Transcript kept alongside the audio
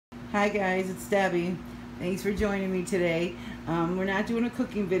Hi guys, it's Debbie. Thanks for joining me today. We're not doing a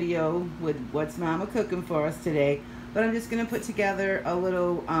cooking video with what's Mama cooking for us today, but I'm just going to put together a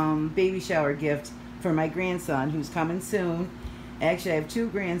little baby shower gift for my grandson who's coming soon. Actually, I have two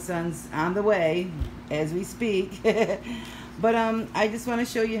grandsons on the way as we speak. But I just want to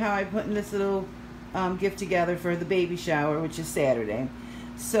show you how I'm putting this little gift together for the baby shower, which is Saturday.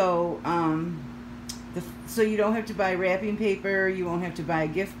 So, so you don't have to buy wrapping paper, you won't have to buy a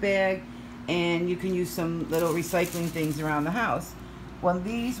gift bag, and you can use some little recycling things around the house. Well,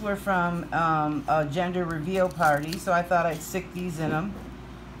 these were from a gender reveal party, so I thought I'd stick these in them.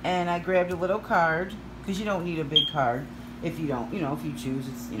 And I grabbed a little card, because you don't need a big card if you don't, if you choose,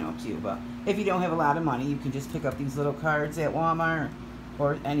 it's, up to you. But if you don't have a lot of money, you can just pick up these little cards at Walmart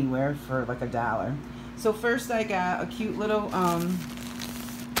or anywhere for like $1. So first I got a cute little,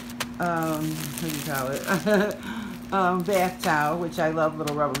 what do you call it? Bath towel, which I love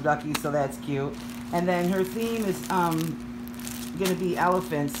little rubber duckies, so that's cute. And then her theme is gonna be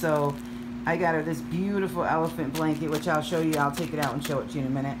elephants, so I got her this beautiful elephant blanket, which I'll show you. I'll take it out and show it to you in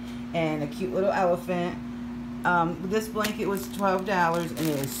a minute. And a cute little elephant. This blanket was $12, and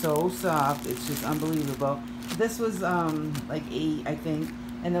it is so soft. It's just unbelievable. This was like $8, I think,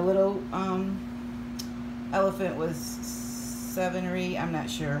 and the little elephant was $7 or $8. I'm not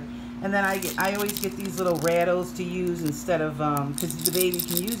sure. And then I always get these little rattles to use instead of, because the baby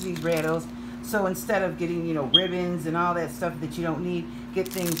can use these rattles. So instead of getting, ribbons and all that stuff that you don't need, get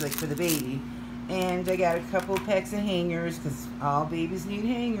things like for the baby. And I got a couple packs of hangers, because all babies need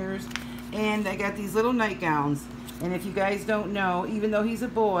hangers. And I got these little nightgowns. And if you guys don't know, even though he's a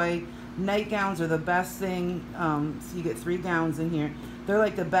boy, nightgowns are the best thing. So you get 3 gowns in here. They're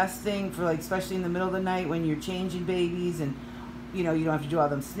like the best thing for, like, especially in the middle of the night when you're changing babies, and you don't have to do all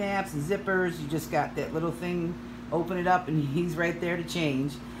them snaps and zippers. You just got that little thing, open it up, and he's right there to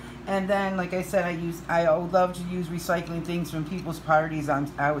change. And then, like I said, I love to use recycling things from people's parties. I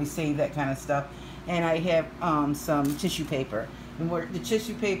always save that kind of stuff. And I have some tissue paper. And the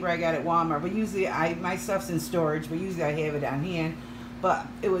tissue paper I got at Walmart, but usually my stuff's in storage, but usually I have it on hand. But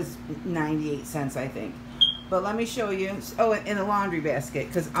it was 98 cents, I think. But let me show you. Oh, in a laundry basket,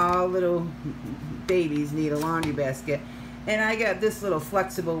 because all little babies need a laundry basket. And I got this little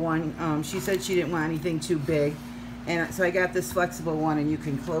flexible one. She said she didn't want anything too big. And so I got this flexible one, and you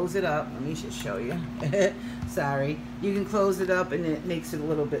can close it up. Let me just show you. Sorry. You can close it up, and it makes it a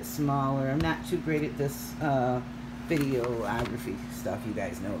little bit smaller. I'm not too great at this videography stuff. You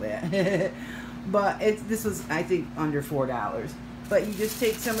guys know that. But this was, I think, under $4. But you just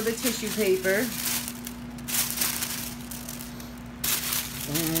take some of the tissue paper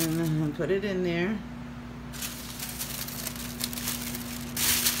and put it in there.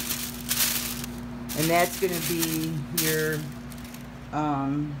 And that's going to be your,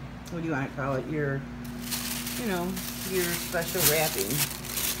 what do you want to call it? Your, your special wrapping.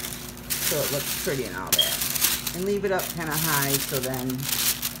 So it looks pretty and all that. And leave it up kind of high, so then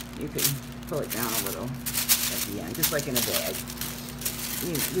you can pull it down a little at the end, just like in a bag.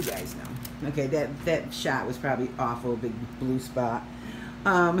 You guys know. Okay, that shot was probably awful, big blue spot.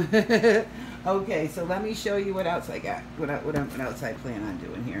 Okay, so let me show you what else I got. What else I plan on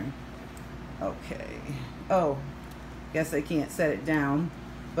doing here. Okay. Oh, guess I can't set it down,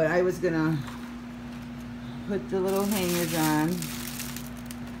 but I was gonna put the little hangers on.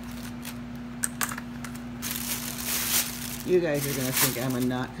 You guys are gonna think I'm a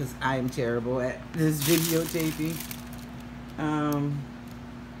nut because I'm terrible at this videotaping.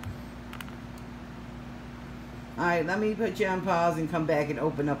 Alright, let me put you on pause and come back and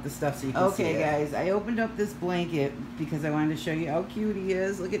open up the stuff so you can see it. Okay, guys, I opened up this blanket because I wanted to show you how cute he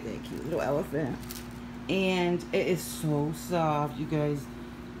is. Look at that cute little elephant. And it is so soft, you guys.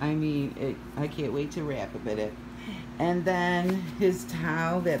 I mean, I can't wait to wrap up in it. And then his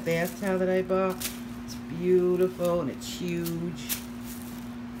towel, that bath towel that I bought, it's beautiful and it's huge.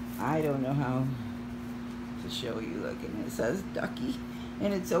 I don't know how to show you. Look, and it says Ducky.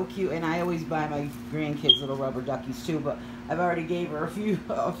 And it's so cute, and I always buy my grandkids little rubber duckies too, but I've already gave her a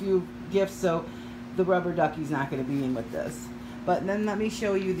few gifts, so the rubber ducky's not going to be in with this. But then let me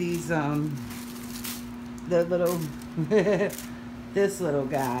show you these, the little, this little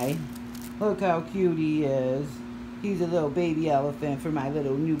guy. Look how cute he is. He's a little baby elephant for my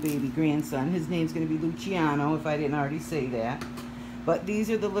little new baby grandson. His name's going to be Luciano, if I didn't already say that. But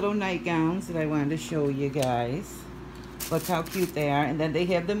these are the little nightgowns that I wanted to show you guys. Look how cute they are. And then they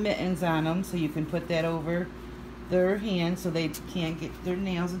have the mittens on them, so you can put that over their hands so they can't get their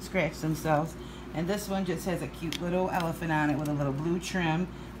nails and scratch themselves. And this one just has a cute little elephant on it with a little blue trim.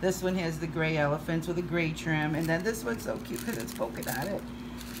 This one has the gray elephants with a gray trim. And then this one's so cute because it's polka dotted.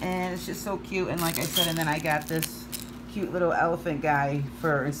 And it's just so cute. And like I said, and then I got this cute little elephant guy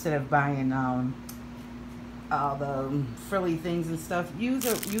for, instead of buying all the frilly things and stuff,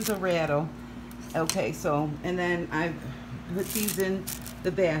 use a rattle. Okay, so, and then I put these in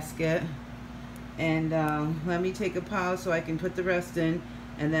the basket. And let me take a pause so I can put the rest in,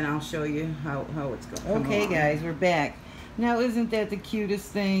 and then I'll show you how it's going. Okay, guys, we're back. Now, isn't that the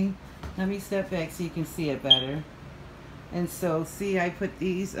cutest thing? Let me step back so you can see it better. And so, see, I put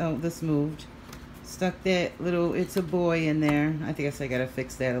these, oh, this moved. Stuck that little, it's a boy in there. I guess I gotta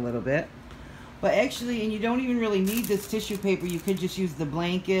fix that a little bit. But actually, and you don't even really need this tissue paper. You could just use the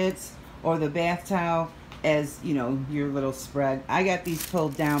blankets or the bath towel as, you know, your little spread. I got these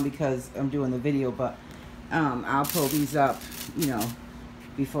pulled down because I'm doing the video, but I'll pull these up, you know,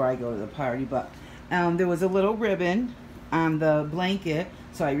 before I go to the party. But there was a little ribbon on the blanket,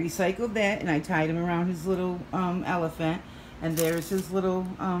 so I recycled that and I tied him around his little elephant. And there's his little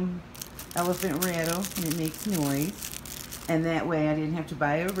elephant rattle, and it makes noise. And that way I didn't have to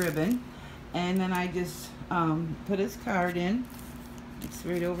buy a ribbon. And then I just put his card in. It's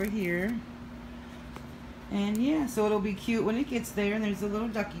right over here. And yeah, so it'll be cute when it gets there. And there's a little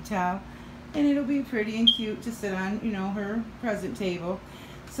ducky towel. And it'll be pretty and cute to sit on, you know, her present table.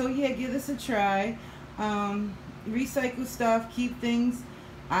 So yeah, give this a try. Recycle stuff, keep things.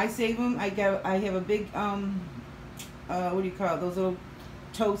 I save them. I have a big, what do you call it? Those little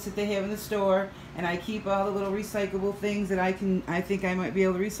totes that they have in the store. And I keep all the little recyclable things that I think I might be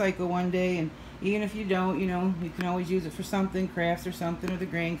able to recycle one day. And even if you don't, you know, you can always use it for something, crafts or something, or the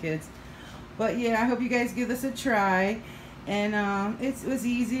grandkids. But yeah, I hope you guys give this a try. And it was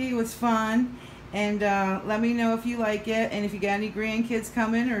easy, it was fun. And let me know if you like it. And if you got any grandkids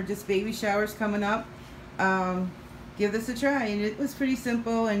coming or just baby showers coming up, give this a try. And it was pretty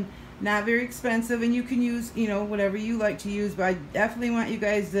simple and not very expensive. And you can use, you know, whatever you like to use. But I definitely want you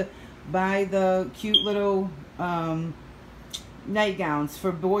guys to buy the cute little nightgowns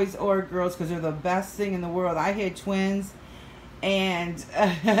for boys or girls, because they're the best thing in the world. I had twins, and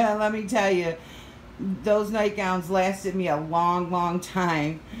let me tell you, those nightgowns lasted me a long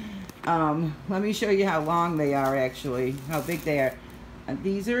time. Let me show you how long they are, actually, how big they are.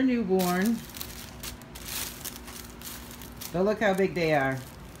 These are newborn, so look how big they are.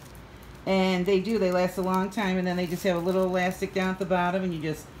 And they last a long time. And then they just have a little elastic down at the bottom, and you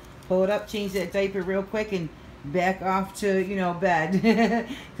just pull it up, change that diaper real quick, and back off to, you know, bed.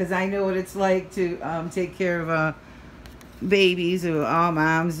 Because I know what it's like to take care of babies. Or all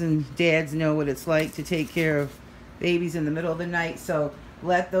moms and dads know what it's like to take care of babies in the middle of the night. So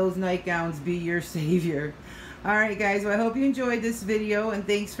let those nightgowns be your savior. All right, guys, well, I hope you enjoyed this video, and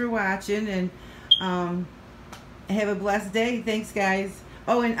thanks for watching, and have a blessed day. Thanks, guys.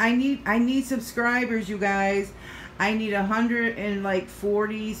 Oh, and I need subscribers, you guys. I need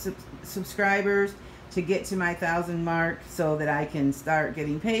 140 subscribers to get to my 1,000 mark, so that I can start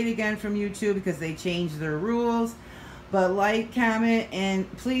getting paid again from YouTube, because they changed their rules. But like, comment, and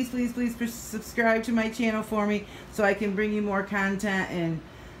please subscribe to my channel for me, so I can bring you more content.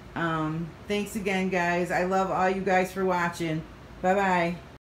 And thanks again, guys. I love all you guys for watching. Bye bye.